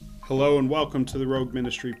Hello and welcome to the Rogue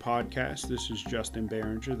Ministry Podcast. This is Justin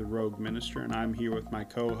Behringer, the Rogue Minister, and I'm here with my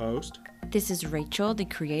co-host. This is Rachel, the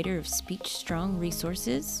creator of Speech Strong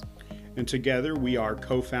Resources. And together we are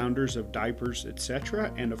co-founders of Diapers,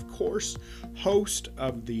 etc., and of course, host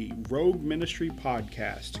of the Rogue Ministry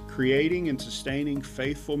Podcast, creating and sustaining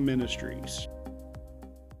faithful ministries.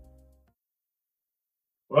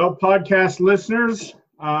 Well, podcast listeners,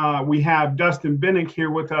 we have Dustin Bennick here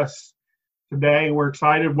with us today. We're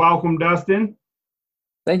excited. Welcome, Dustin.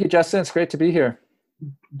 Thank you, Justin. It's great to be here.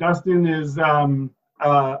 Dustin is a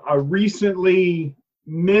recently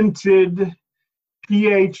minted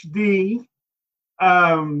PhD,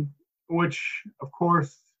 which, of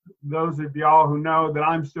course, those of y'all who know that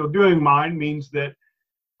I'm still doing mine means that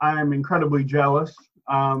I am incredibly jealous.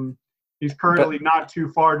 He's currently not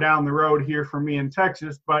too far down the road here from me in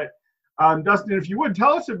Texas. But Dustin, if you would,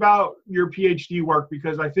 tell us about your PhD work,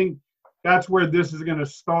 because I think that's where this is going to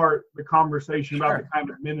start the conversation about the kind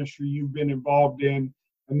of ministry you've been involved in,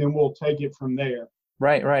 and then we'll take it from there.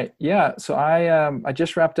 Right. Yeah. So I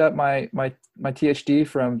just wrapped up my PhD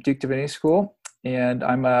from Duke Divinity School, and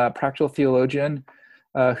I'm a practical theologian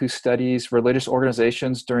who studies religious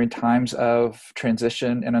organizations during times of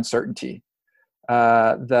transition and uncertainty.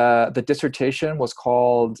 The dissertation was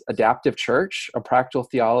called Adaptive Church, a practical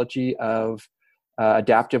theology of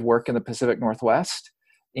adaptive work in the Pacific Northwest.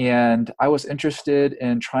 And I was interested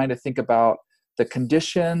in trying to think about the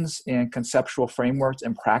conditions and conceptual frameworks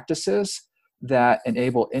and practices that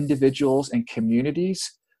enable individuals and communities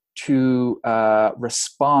to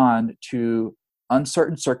respond to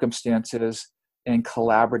uncertain circumstances in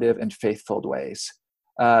collaborative and faith-filled ways.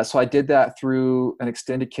 So I did that through an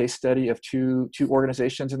extended case study of two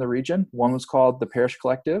organizations in the region. One was called the Parish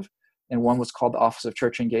Collective, and one was called the Office of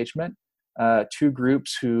Church Engagement. Two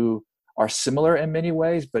groups who are similar in many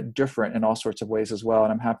ways, but different in all sorts of ways as well.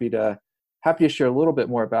 And I'm happy to share a little bit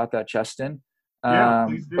more about that, Justin.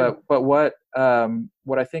 Please do. But what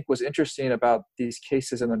I think was interesting about these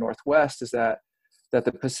cases in the Northwest is that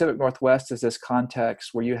the Pacific Northwest is this context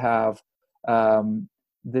where you have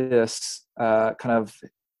this kind of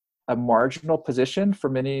a marginal position for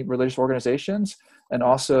many religious organizations, and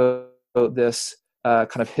also this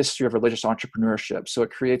kind of history of religious entrepreneurship. So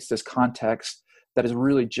it creates this context that is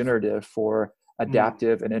really generative for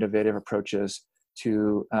adaptive and innovative approaches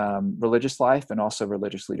to religious life and also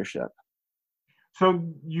religious leadership. So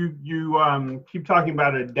you keep talking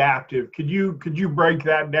about adaptive. Could you break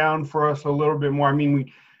that down for us a little bit more? I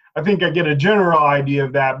mean, I think I get a general idea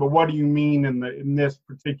of that, but what do you mean in this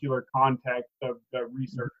particular context of the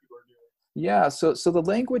research you are doing? Yeah. So the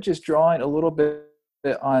language is drawing a little bit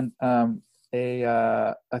on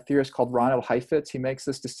a theorist called Ronald Heifetz. He makes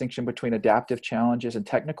this distinction between adaptive challenges and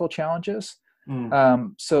technical challenges.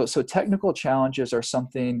 So technical challenges are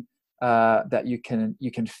something that you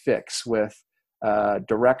can fix with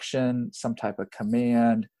direction, some type of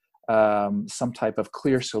command, some type of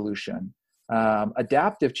clear solution.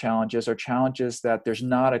 Adaptive challenges are challenges that there's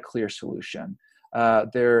not a clear solution.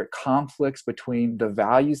 There are conflicts between the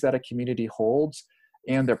values that a community holds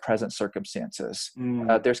and their present circumstances.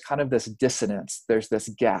 There's kind of this dissonance. There's this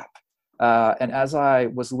gap. And as I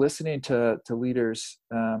was listening to leaders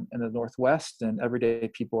in the Northwest and everyday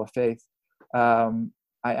people of faith, I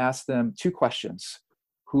asked them two questions.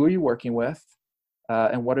 Who are you working with?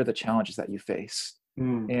 And what are the challenges that you face?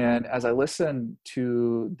 And as I listened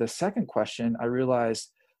to the second question, I realized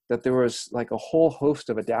that there was like a whole host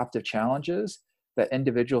of adaptive challenges that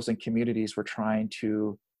individuals and communities were trying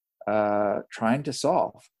to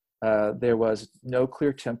solve. There was no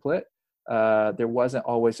clear template. There wasn't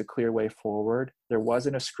always a clear way forward. There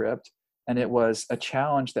wasn't a script, and it was a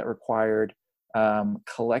challenge that required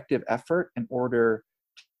collective effort in order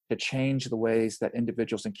to change the ways that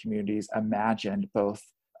individuals and communities imagined both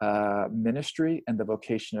ministry and the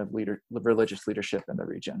vocation of religious leadership in the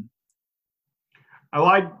region. I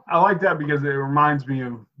like that because it reminds me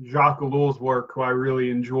of Jacques Ellul's work, who I really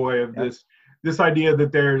enjoy, of this idea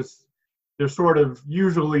that there's sort of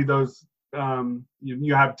usually those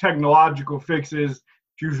you have technological fixes.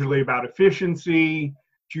 It's usually about efficiency.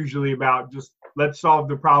 It's usually about just let's solve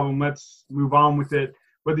the problem, let's move on with it.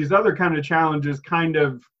 But these other kind of challenges kind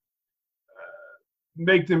of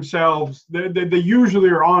make themselves, they usually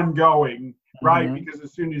are ongoing, right? Because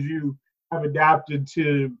as soon as you have adapted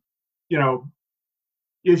to,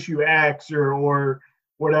 issue X or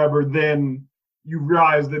whatever, then you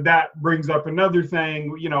realize that brings up another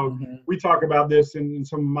thing. We talk about this in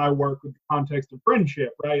some of my work with the context of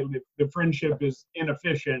friendship, right? The friendship is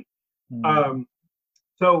inefficient.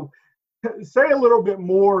 So say a little bit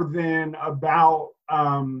more then about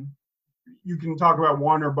you can talk about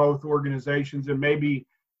one or both organizations and maybe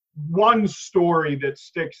one story that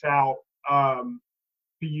sticks out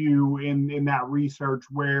to you in that research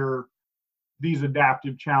where these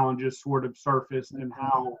adaptive challenges sort of surfaced and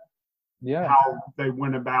how they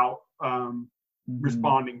went about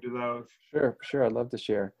responding to those. Sure. I'd love to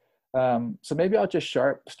share. So maybe I'll just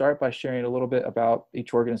start by sharing a little bit about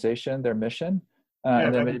each organization, their mission,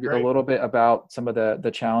 and then maybe a little bit about some of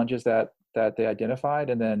the challenges that they identified,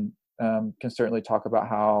 and then can certainly talk about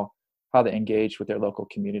how they engage with their local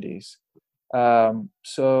communities.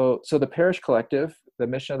 So the Parish Collective, the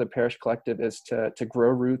mission of the Parish Collective is to grow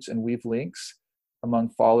roots and weave links among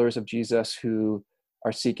followers of Jesus who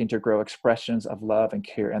are seeking to grow expressions of love and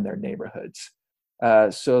care in their neighborhoods.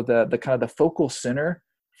 So the kind of the focal center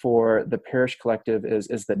for the Parish Collective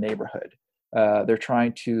is the neighborhood. They're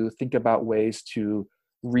trying to think about ways to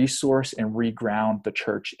resource and reground the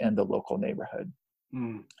church in the local neighborhood.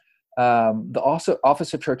 The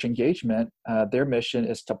Office of Church Engagement, their mission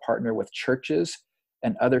is to partner with churches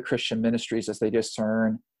and other Christian ministries as they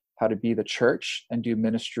discern how to be the church and do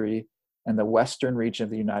ministry in the western region of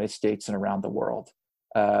the United States and around the world.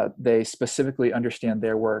 They specifically understand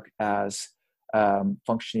their work as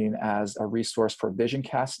functioning as a resource for vision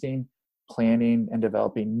casting, planning, and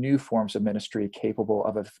developing new forms of ministry capable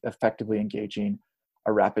of effectively engaging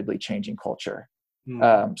a rapidly changing culture.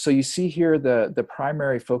 So you see here the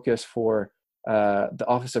primary focus for the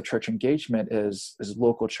Office of Church Engagement is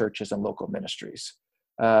local churches and local ministries,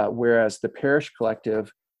 whereas the Parish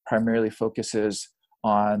Collective primarily focuses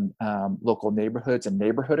on local neighborhoods and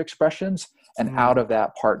neighborhood expressions, and out of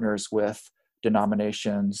that partners with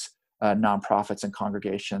denominations, nonprofits, and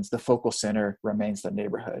congregations. The focal center remains the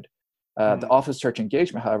neighborhood. The Office of Church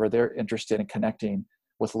Engagement, however, they're interested in connecting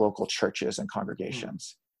with local churches and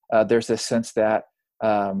congregations. There's this sense that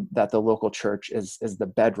the local church is the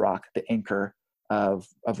bedrock, the anchor of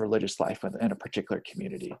religious life in a particular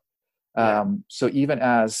community. So even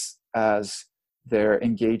as they're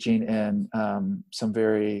engaging in some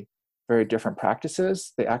very, very different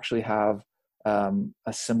practices, they actually have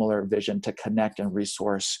a similar vision to connect and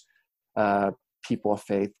resource people of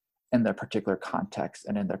faith in their particular context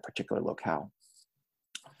and in their particular locale.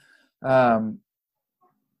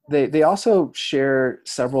 They also share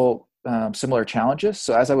several similar challenges.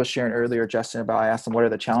 So as I was sharing earlier, Justin, I asked them, what are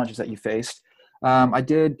the challenges that you faced? I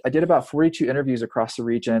did about 42 interviews across the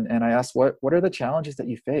region, and I asked, what are the challenges that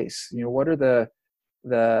you face? What are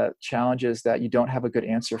the challenges that you don't have a good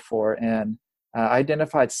answer for? And I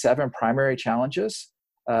identified 7 primary challenges.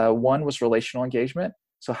 One was relational engagement.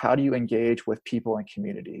 So how do you engage with people and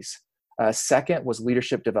communities? Second was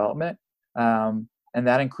leadership development. And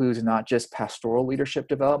that includes not just pastoral leadership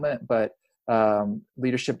development, but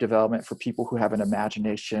leadership development for people who have an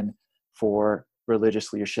imagination for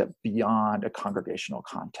religious leadership beyond a congregational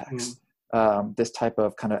context. This type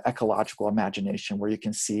of kind of ecological imagination where you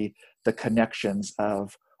can see the connections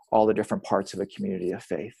of all the different parts of a community of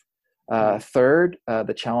faith. Third,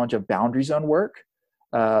 the challenge of boundary zone work.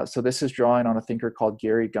 So this is drawing on a thinker called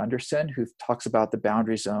Gary Gunderson, who talks about the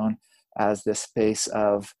boundary zone as this space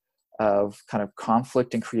of kind of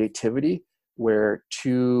conflict and creativity, where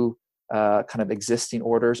two kind of existing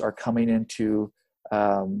orders are coming into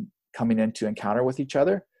encounter with each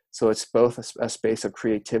other. So it's both a space of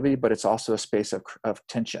creativity, but it's also a space of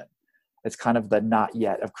tension. It's kind of the not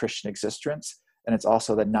yet of Christian existence, and it's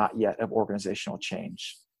also the not yet of organizational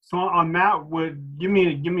change. So on that, give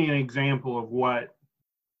me an example of what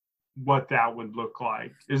that would look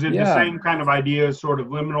like. Is it the same kind of idea as sort of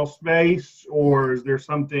liminal space, or is there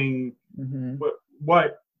something?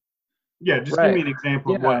 Just give me an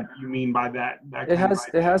example of what you mean by that. It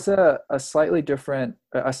has a slightly different,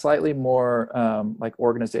 a slightly more like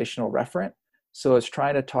organizational referent. So it's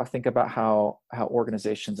trying to think about how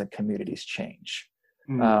organizations and communities change.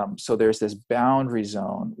 So there's this boundary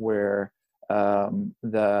zone where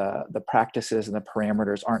the practices and the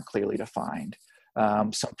parameters aren't clearly defined.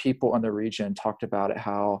 Some people in the region talked about it,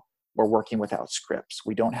 how we're working without scripts.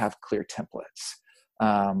 We don't have clear templates.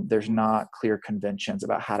 There's not clear conventions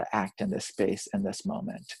about how to act in this space in this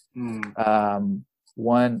moment.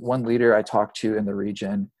 One leader I talked to in the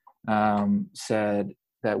region said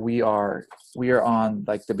that we are on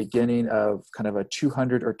like the beginning of kind of a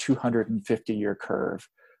 200 or 250 year curve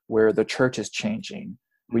where the church is changing.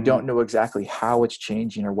 We don't know exactly how it's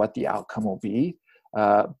changing or what the outcome will be,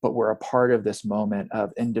 but we're a part of this moment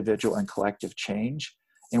of individual and collective change.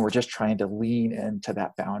 And we're just trying to lean into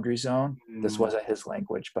that boundary zone. This wasn't his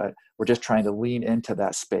language, but we're just trying to lean into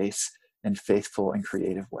that space in faithful and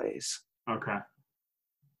creative ways. Okay.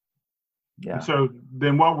 Yeah. So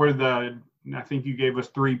then what were the I think you gave us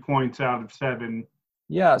 3 points out of 7.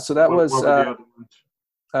 Yeah, so that was what were the other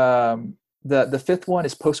ones? The fifth one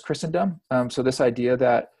is post-Christendom. So this idea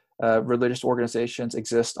that religious organizations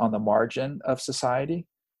exist on the margin of society.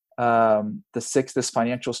 The sixth is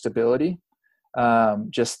financial stability.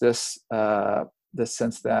 Just this the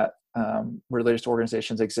sense that religious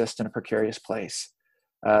organizations exist in a precarious place.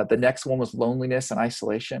 The next one was loneliness and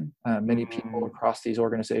isolation. Many people across these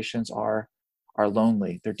organizations are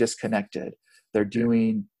lonely. They're disconnected. They're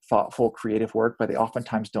doing thoughtful, creative work, but they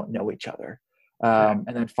oftentimes don't know each other. And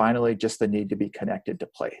then finally, just the need to be connected to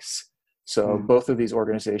place. So both of these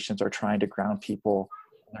organizations are trying to ground people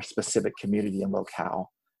in their specific community and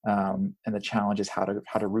locale. And the challenge is how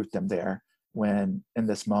to root them there when in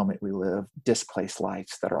this moment we live displaced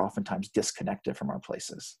lives that are oftentimes disconnected from our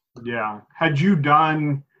places. Yeah. Had you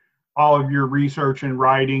done all of your research and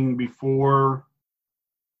writing before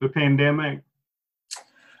the pandemic?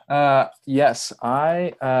 Yes,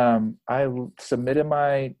 I submitted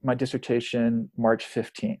my dissertation March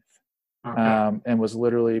 15th, and was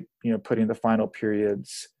literally putting the final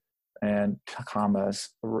periods and commas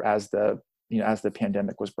as the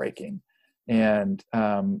pandemic was breaking, and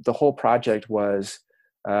the whole project was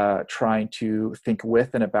trying to think with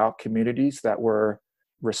and about communities that were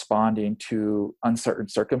responding to uncertain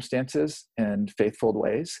circumstances in faithful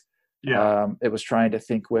ways. It was trying to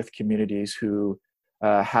think with communities who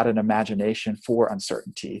had an imagination for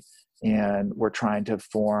uncertainty and were trying to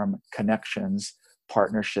form connections,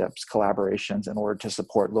 partnerships, collaborations in order to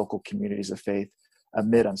support local communities of faith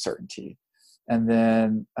amid uncertainty. And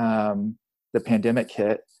then the pandemic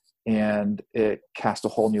hit, and it cast a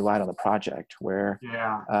whole new light on the project where,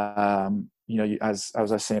 as I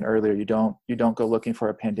was saying earlier, you don't go looking for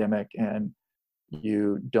a pandemic and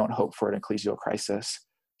you don't hope for an ecclesial crisis.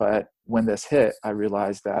 But when this hit, I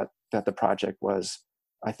realized that the project was,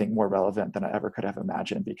 I think, more relevant than I ever could have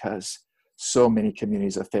imagined, because so many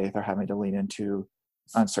communities of faith are having to lean into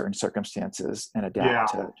uncertain circumstances and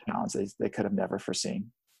adapt to challenges they could have never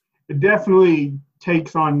foreseen. It definitely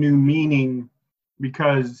takes on new meaning,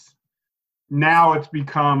 because now it's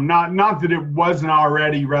become not that it wasn't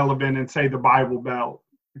already relevant in, say, the Bible Belt,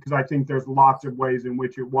 because I think there's lots of ways in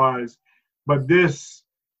which it was, but this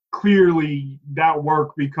clearly, that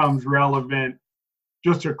work becomes relevant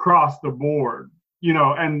just across the board,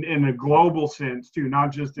 and in a global sense too,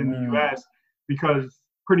 not just in the US, because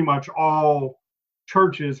pretty much all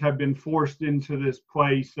churches have been forced into this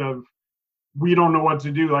place of, we don't know what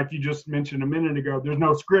to do. Like you just mentioned a minute ago, there's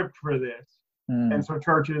no script for this. And so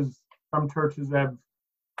some churches have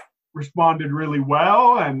responded really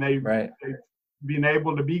well, and they've been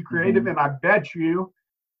able to be creative. And I bet you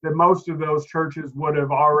that most of those churches would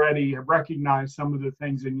have already recognized some of the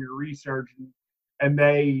things in your research, and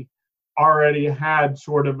they already had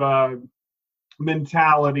sort of a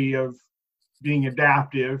mentality of being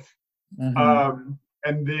adaptive. And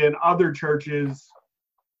then other churches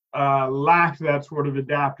lacked that sort of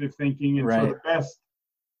adaptive thinking. And so the best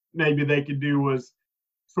maybe they could do was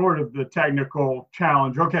sort of the technical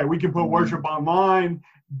challenge. Okay, we can put worship online,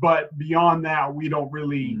 but beyond that, we don't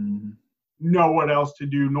really know what else to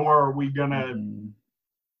do, nor are we going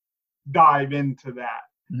to dive into that.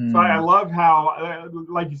 So I love how,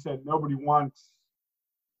 like you said, nobody wants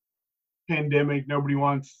pandemic, nobody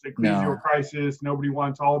wants ecclesial crisis, nobody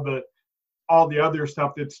wants all the other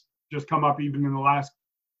stuff that's just come up even in the last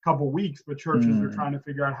couple of weeks, but churches are trying to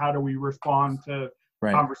figure out, how do we respond to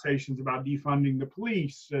conversations about defunding the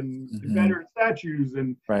police and Confederate statues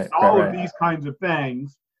and all of these kinds of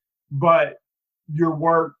things. But your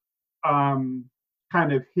work kind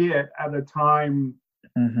of hit at a time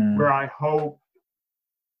where I hope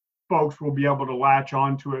folks will be able to latch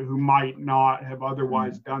onto it who might not have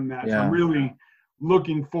otherwise done that. So I'm really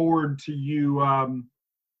looking forward to you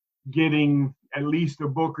getting at least a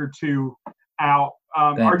book or two out.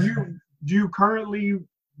 Do you currently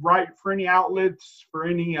write for any outlets, for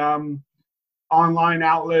any online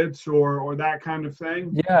outlets or that kind of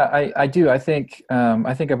thing? Yeah, I do. I think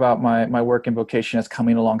about my work and vocation as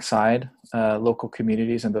coming alongside local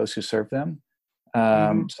communities and those who serve them.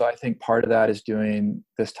 So I think part of that is doing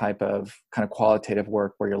this type of kind of qualitative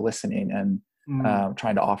work where you're listening and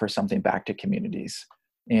trying to offer something back to communities.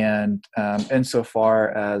 And insofar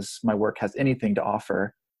as my work has anything to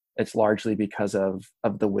offer, it's largely because of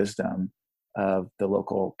the wisdom of the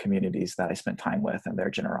local communities that I spent time with and their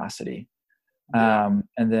generosity. And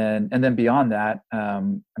then beyond that,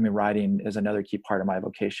 writing is another key part of my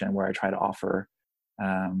vocation, where I try to offer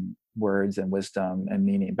words and wisdom and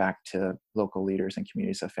meaning back to local leaders and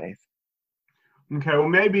communities of faith. Okay, well,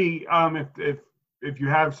 maybe if you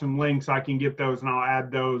have some links, I can get those and I'll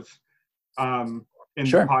add those in the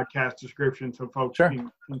Sure. podcast description, so folks Sure.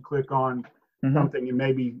 can click on Mhm. something and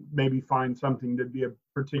maybe find something to be a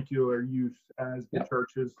particular use as the Yep.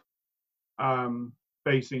 church is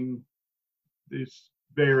facing this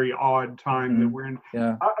very odd time that Mhm. we're in.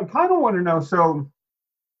 Yeah. I kind of want to know, so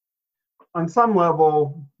on some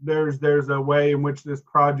level, there's a way in which this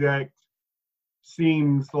project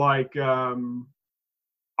seems like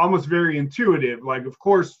almost very intuitive. Like, of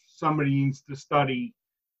course, somebody needs to study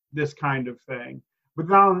this kind of thing. But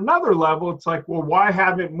then on another level, it's like, well, why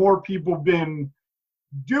haven't more people been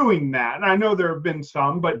doing that? And I know there have been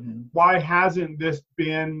some, but Mhm. why hasn't this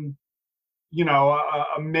been,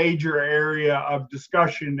 a major area of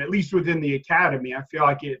discussion, at least within the academy? I feel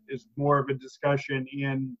like it is more of a discussion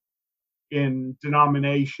in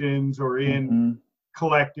denominations or in Mhm.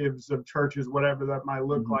 collectives of churches, whatever that might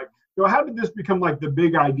look Mhm. like. So how did this become like the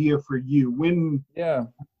big idea for you? Yeah.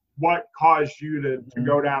 What caused you to Mhm.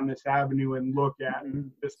 go down this avenue and look at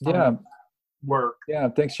Mhm. this kind Yeah. of work? Yeah.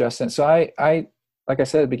 Thanks, Justin. So I like I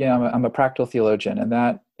said at the beginning, I'm a practical theologian, and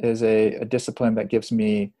that is a discipline that gives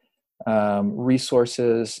me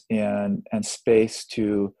resources and space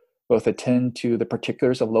to both attend to the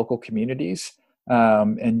particulars of local communities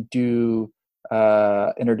and do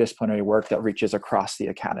interdisciplinary work that reaches across the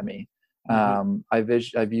academy. I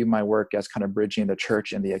view my work as kind of bridging the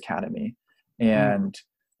church and the academy,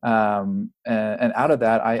 Mm-hmm. and out of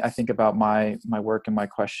that, I think about my work and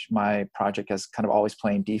my project as kind of always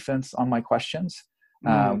playing defense on my questions,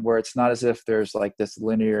 where it's not as if there's like this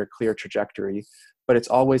linear, clear trajectory, but it's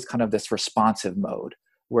always kind of this responsive mode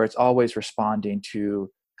where it's always responding to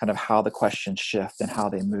kind of how the questions shift and how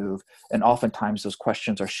they move. And oftentimes those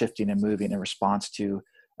questions are shifting and moving in response to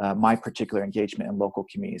my particular engagement in local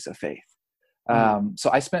communities of faith. So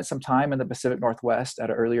I spent some time in the Pacific Northwest at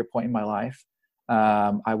an earlier point in my life.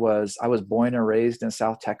 I was born and raised in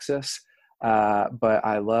South Texas, but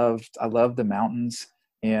I loved the mountains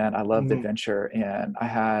and I loved adventure. And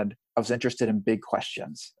I was interested in big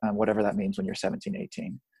questions, whatever that means when you're 17,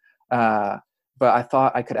 18. But I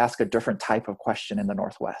thought I could ask a different type of question in the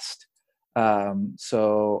Northwest.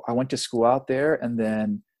 So I went to school out there, and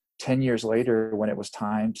then 10 years later, when it was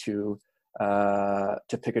time to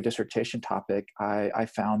pick a dissertation topic, I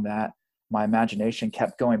found that my imagination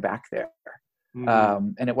kept going back there.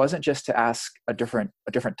 And it wasn't just to ask a different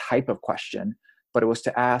type of question, but it was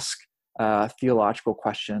to ask theological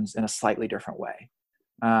questions in a slightly different way.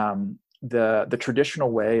 The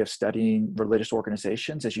traditional way of studying religious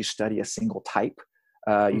organizations is you study a single type.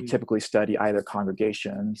 You typically study either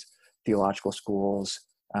congregations, theological schools,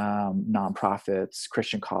 nonprofits,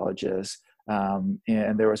 Christian colleges,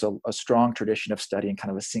 and there was a strong tradition of studying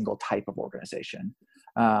kind of a single type of organization.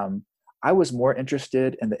 I was more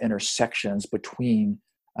interested in the intersections between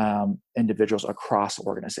individuals across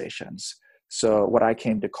organizations. So what I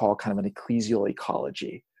came to call kind of an ecclesial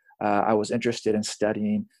ecology. I was interested in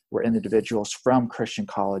studying where individuals from Christian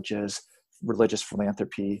colleges, religious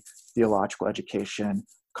philanthropy, theological education,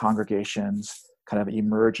 congregations, kind of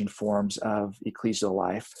emerging forms of ecclesial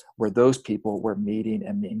life, where those people were meeting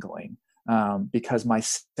and mingling. Because my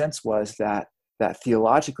sense was that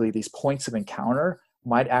theologically, these points of encounter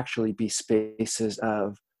might actually be spaces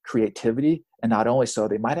of creativity. And not only so,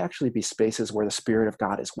 they might actually be spaces where the Spirit of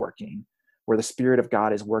God is working,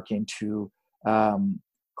 to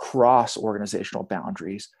cross organizational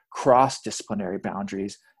boundaries, cross disciplinary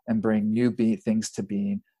boundaries, and bring new things to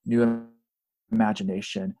being, new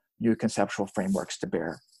imagination, new conceptual frameworks to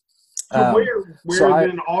bear. So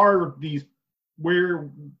then are these where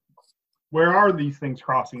are these things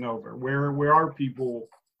crossing over? Where are people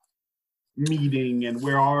meeting, and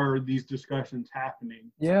where are these discussions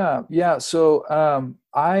happening? Yeah. So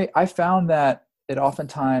I found that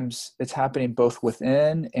oftentimes it's happening both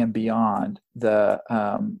within and beyond the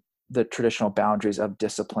traditional boundaries of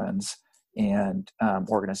disciplines and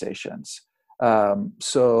organizations.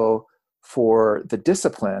 So for the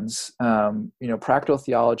disciplines, practical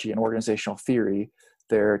theology and organizational theory,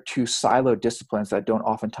 they're two siloed disciplines that don't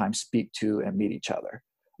oftentimes speak to and meet each other.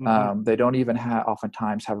 They don't even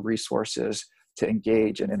oftentimes have resources to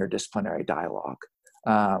engage in interdisciplinary dialogue.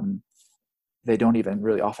 They don't even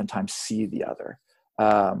really oftentimes see the other.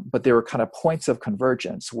 But there were kind of points of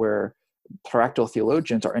convergence where practical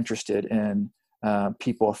theologians are interested in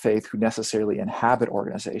people of faith who necessarily inhabit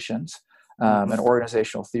organizations, and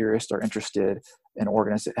organizational theorists are interested in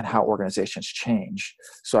how organizations change.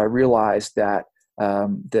 So I realized that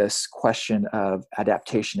this question of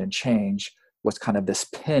adaptation and change was kind of this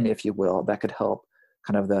pin, if you will, that could help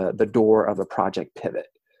kind of the door of the project pivot.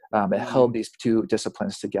 It held these two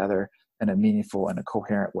disciplines together in a meaningful and a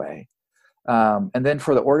coherent way. And then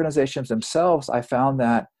for the organizations themselves, I found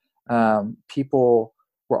that people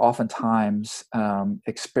were oftentimes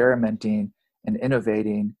experimenting and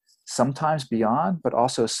innovating, sometimes beyond, but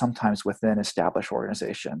also sometimes within established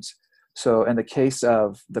organizations. So in the case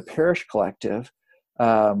of the Parish Collective,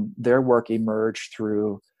 their work emerged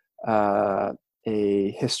through a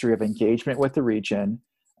history of engagement with the region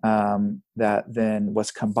that then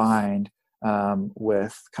was combined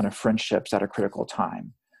with kind of friendships at a critical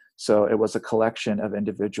time. So it was a collection of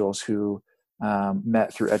individuals who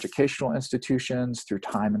met through educational institutions, through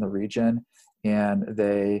time in the region, and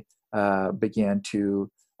they began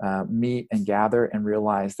to meet and gather and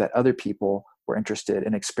realize that other people were interested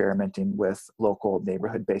in experimenting with local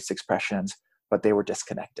neighborhood-based expressions, but they were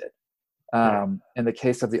disconnected. In the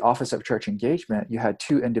case of the Office of Church Engagement, you had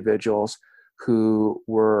two individuals who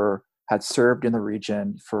had served in the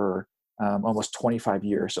region for almost 25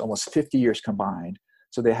 years, almost 50 years combined.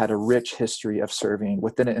 So they had a rich history of serving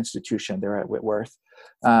within an institution there at Whitworth.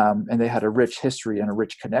 And they had a rich history and a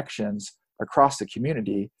rich connections across the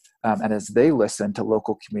community. And as they listened to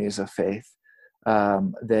local communities of faith,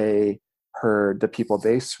 they heard the people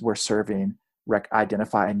they were serving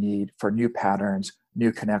identify a need for new patterns,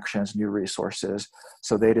 new connections, new resources.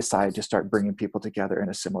 So they decided to start bringing people together in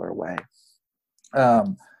a similar way.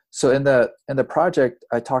 So in the project,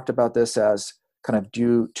 I talked about this as kind of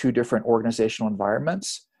two different organizational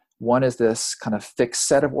environments. One is this kind of fixed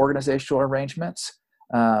set of organizational arrangements,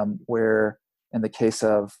 where in the case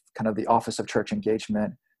of kind of the Office of Church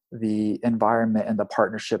Engagement, the environment and the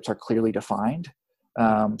partnerships are clearly defined.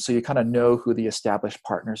 So you kind of know who the established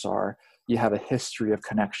partners are. You have a history of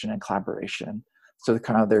connection and collaboration. So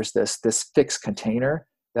there's this fixed container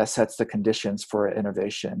that sets the conditions for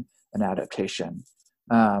innovation and adaptation.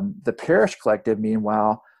 The Parish Collective,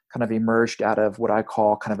 meanwhile, kind of emerged out of what I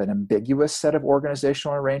call kind of an ambiguous set of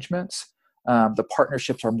organizational arrangements. The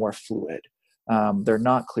partnerships are more fluid. They're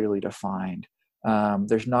not clearly defined.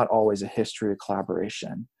 There's not always a history of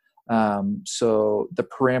collaboration. So the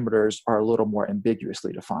parameters are a little more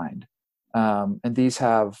ambiguously defined. And these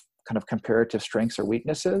have kind of comparative strengths or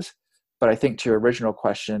weaknesses. But I think to your original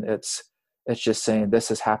question, it's just saying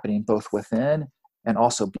this is happening both within and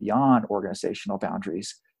also beyond organizational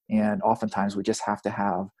boundaries. And oftentimes we just have to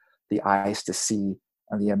have the eyes to see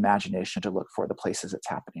and the imagination to look for the places it's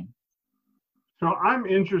happening. So I'm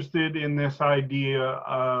interested in this idea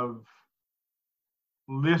of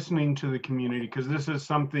listening to the community, because this is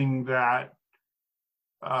something that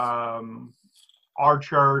our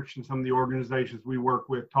church and some of the organizations we work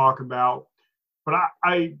with talk about. But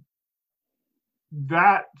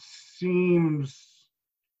that seems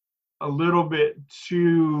a little bit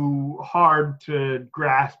too hard to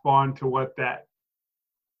grasp onto what that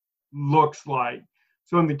looks like.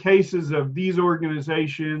 So in the cases of these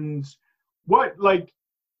organizations, what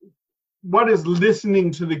does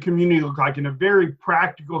listening to the community look like in a very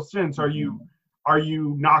practical sense? Are you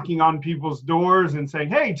knocking on people's doors and saying,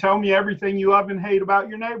 hey, tell me everything you love and hate about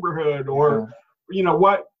your neighborhood? Or,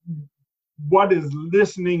 what does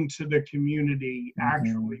listening to the community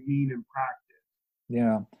actually mean in practice?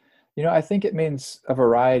 Yeah. I think it means a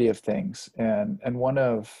variety of things. And one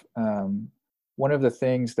of the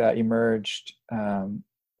things that emerged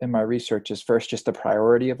in my research is first just the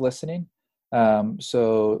priority of listening.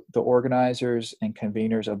 So the organizers and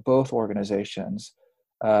conveners of both organizations,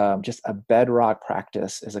 just a bedrock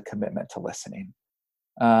practice is a commitment to listening.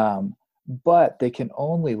 But they can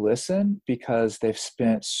only listen because they've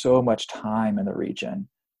spent so much time in the region,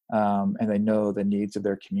 and they know the needs of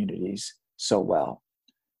their communities so well.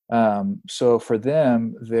 So for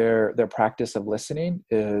them, their practice of listening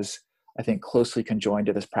is, I think, closely conjoined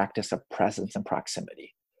to this practice of presence and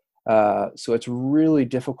proximity. So it's really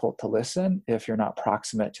difficult to listen if you're not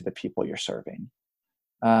proximate to the people you're serving.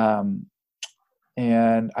 And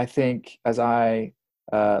I think as I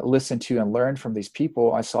listened to and learned from these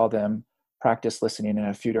people, I saw them practice listening in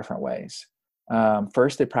a few different ways.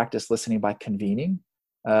 First, they practiced listening by convening.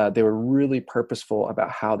 They were really purposeful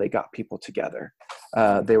about how they got people together.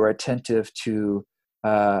 They were attentive to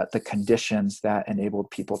the conditions that enabled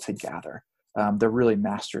people to gather. They're really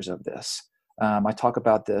masters of this. I talk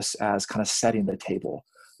about this as kind of setting the table,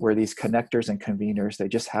 where these connectors and conveners, they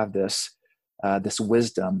just have this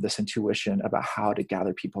wisdom, this intuition about how to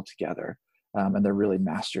gather people together. And they're really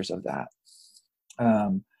masters of that.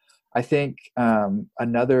 I think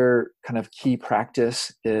another kind of key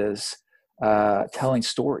practice is telling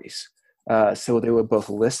stories. So they would both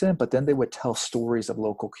listen, but then they would tell stories of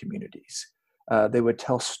local communities. They would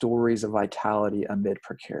tell stories of vitality amid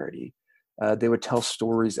precarity. They would tell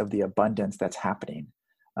stories of the abundance that's happening.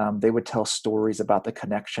 They would tell stories about the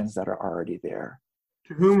connections that are already there.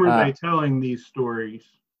 To whom are they telling these stories?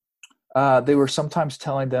 They were sometimes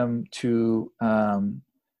telling them to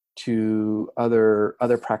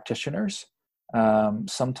other practitioners.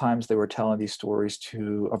 Sometimes they were telling these stories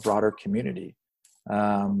to a broader community.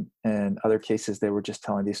 In other cases, they were just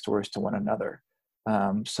telling these stories to one another.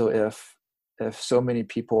 So if so many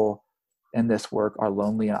people in this work are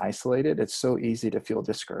lonely and isolated, it's so easy to feel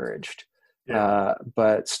discouraged. Yeah.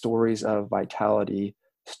 But stories of vitality,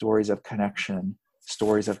 stories of connection,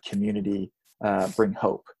 stories of community bring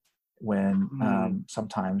hope when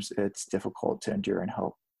sometimes it's difficult to endure in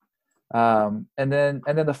hope. And then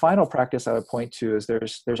the final practice I would point to is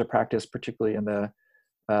there's a practice, particularly in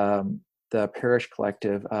the parish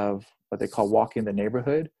collective, of what they call walking the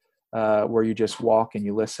neighborhood, where you just walk and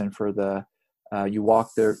you listen for you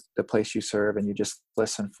walk the place you serve, and you just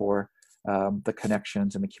listen for the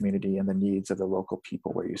connections in the community and the needs of the local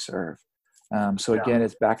people where you serve. So again,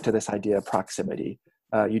 it's back to this idea of proximity.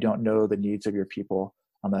 You don't know the needs of your people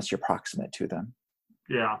unless you're proximate to them.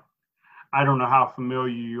 Yeah. I don't know how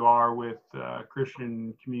familiar you are with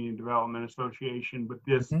Christian Community Development Association, but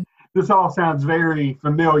this all sounds very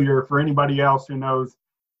familiar for anybody else who knows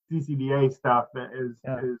CCDA stuff. That is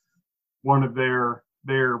one of their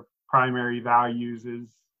primary values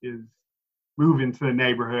is moving to the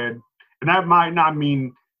neighborhood. And that might not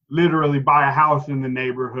mean literally buy a house in the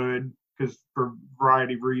neighborhood, because for a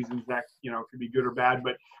variety of reasons that could be good or bad,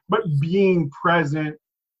 but being present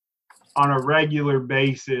on a regular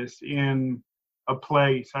basis in a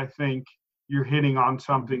place, I think you're hitting on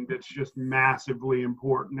something that's just massively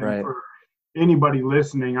important. Right. And for anybody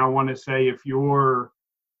listening, I want to say, if you're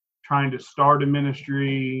trying to start a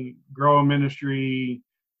ministry, grow a ministry,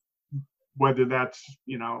 whether that's,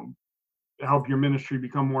 help your ministry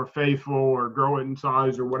become more faithful or grow it in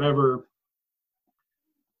size or whatever,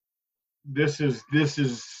 this is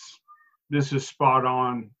spot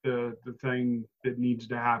on. The thing that needs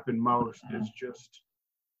to happen most is just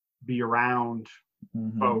be around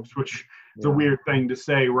folks, which is a weird thing to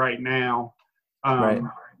say right now. Right.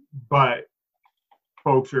 But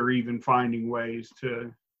folks are even finding ways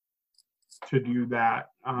to do that.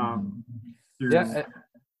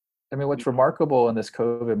 I mean, what's remarkable in this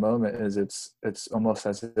COVID moment is it's almost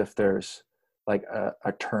as if there's like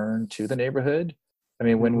a turn to the neighborhood. I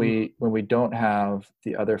mean, when we don't have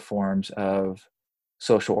the other forms of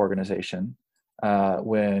social organization,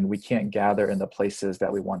 when we can't gather in the places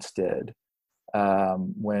that we once did,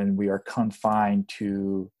 when we are confined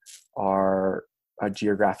to our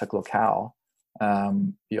geographic locale,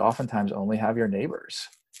 you oftentimes only have your neighbors.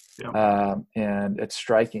 Yeah. And it's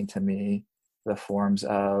striking to me the forms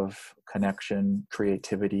of connection,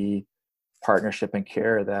 creativity, partnership, and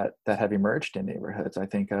care that have emerged in neighborhoods. I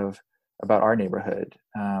think about our neighborhood,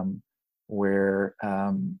 where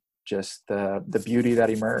just the beauty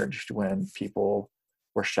that emerged when people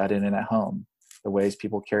were shut in and at home, the ways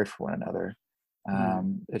people cared for one another.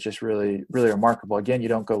 It's just really, really remarkable. Again, you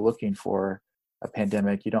don't go looking for a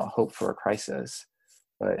pandemic, you don't hope for a crisis,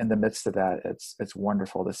 but in the midst of that, it's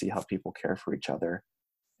wonderful to see how people care for each other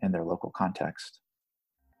in their local context.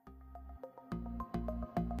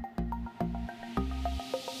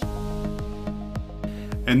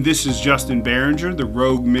 And this is Justin Berenger, the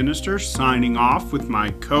Rogue Minister, signing off with my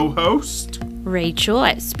co-host Rachel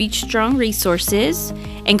at Speech Strong Resources.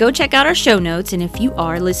 And go check out our show notes. And if you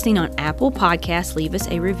are listening on Apple Podcasts, leave us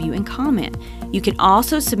a review and comment. You can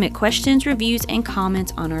also submit questions, reviews, and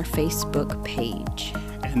comments on our Facebook page.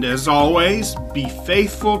 And as always, be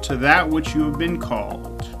faithful to that which you have been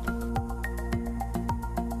called.